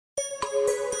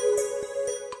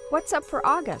What's up for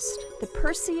August? The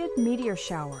Perseid Meteor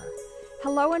Shower.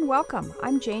 Hello and welcome.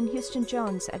 I'm Jane Houston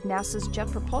Jones at NASA's Jet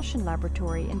Propulsion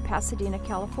Laboratory in Pasadena,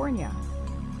 California.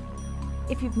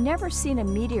 If you've never seen a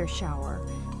meteor shower,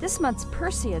 this month's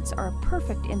Perseids are a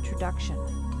perfect introduction.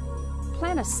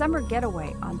 Plan a summer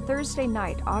getaway on Thursday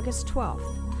night, August 12th.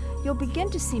 You'll begin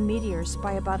to see meteors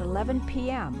by about 11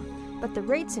 p.m., but the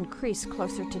rates increase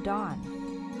closer to dawn.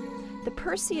 The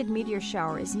Perseid Meteor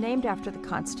Shower is named after the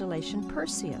constellation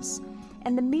Perseus,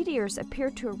 and the meteors appear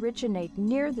to originate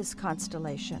near this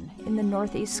constellation in the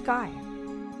northeast sky.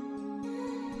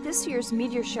 This year's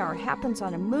meteor shower happens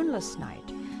on a moonless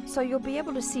night, so you'll be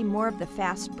able to see more of the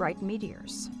fast, bright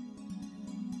meteors.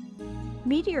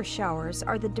 Meteor showers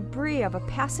are the debris of a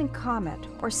passing comet,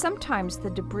 or sometimes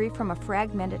the debris from a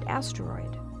fragmented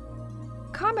asteroid.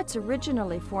 Comets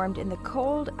originally formed in the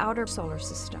cold outer solar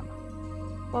system,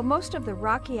 while most of the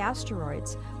rocky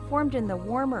asteroids formed in the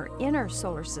warmer inner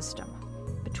solar system,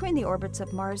 between the orbits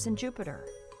of Mars and Jupiter.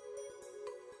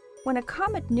 When a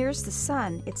comet nears the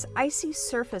Sun, its icy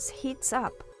surface heats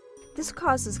up. This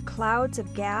causes clouds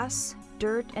of gas,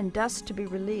 dirt, and dust to be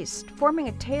released, forming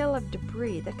a tail of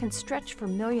debris that can stretch for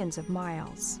millions of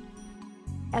miles.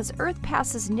 As Earth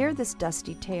passes near this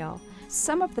dusty tail,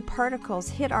 some of the particles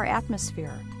hit our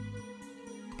atmosphere.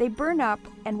 They burn up,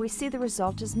 and we see the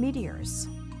result as meteors.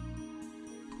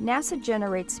 NASA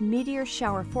generates meteor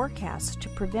shower forecasts to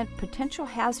prevent potential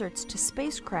hazards to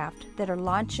spacecraft that are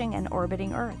launching and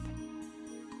orbiting Earth.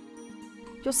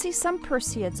 You'll see some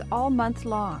Perseids all month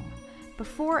long,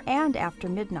 before and after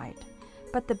midnight,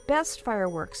 but the best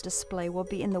fireworks display will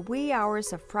be in the wee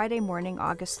hours of Friday morning,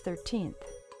 August 13th.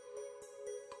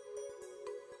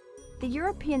 The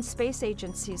European Space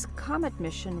Agency's comet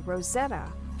mission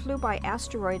Rosetta flew by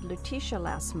asteroid Lutetia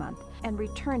last month and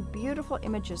returned beautiful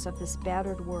images of this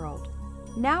battered world.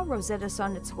 Now Rosetta's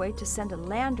on its way to send a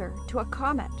lander to a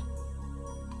comet.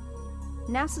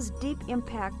 NASA's Deep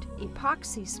Impact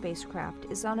Epoxy spacecraft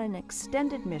is on an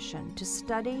extended mission to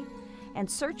study and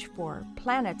search for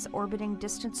planets orbiting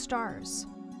distant stars.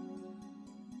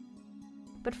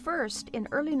 But first, in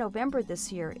early November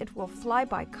this year, it will fly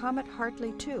by Comet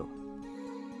Hartley 2.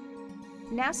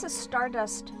 NASA's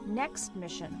Stardust Next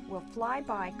mission will fly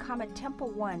by Comet Tempel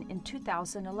 1 in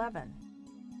 2011.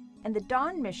 And the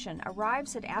Dawn mission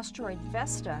arrives at asteroid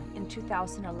Vesta in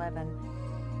 2011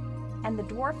 and the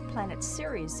dwarf planet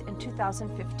Ceres in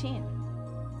 2015.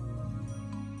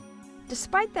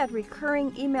 Despite that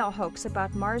recurring email hoax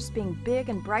about Mars being big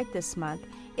and bright this month,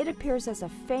 it appears as a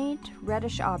faint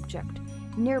reddish object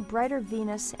near brighter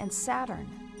Venus and Saturn,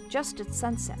 just at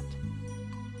sunset.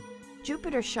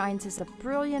 Jupiter shines as a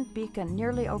brilliant beacon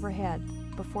nearly overhead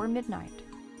before midnight.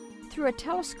 Through a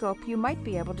telescope, you might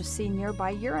be able to see nearby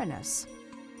Uranus.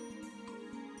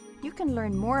 You can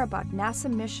learn more about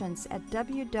NASA missions at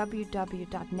www.nasa.gov.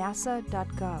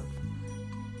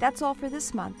 That's all for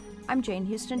this month. I'm Jane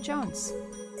Houston Jones.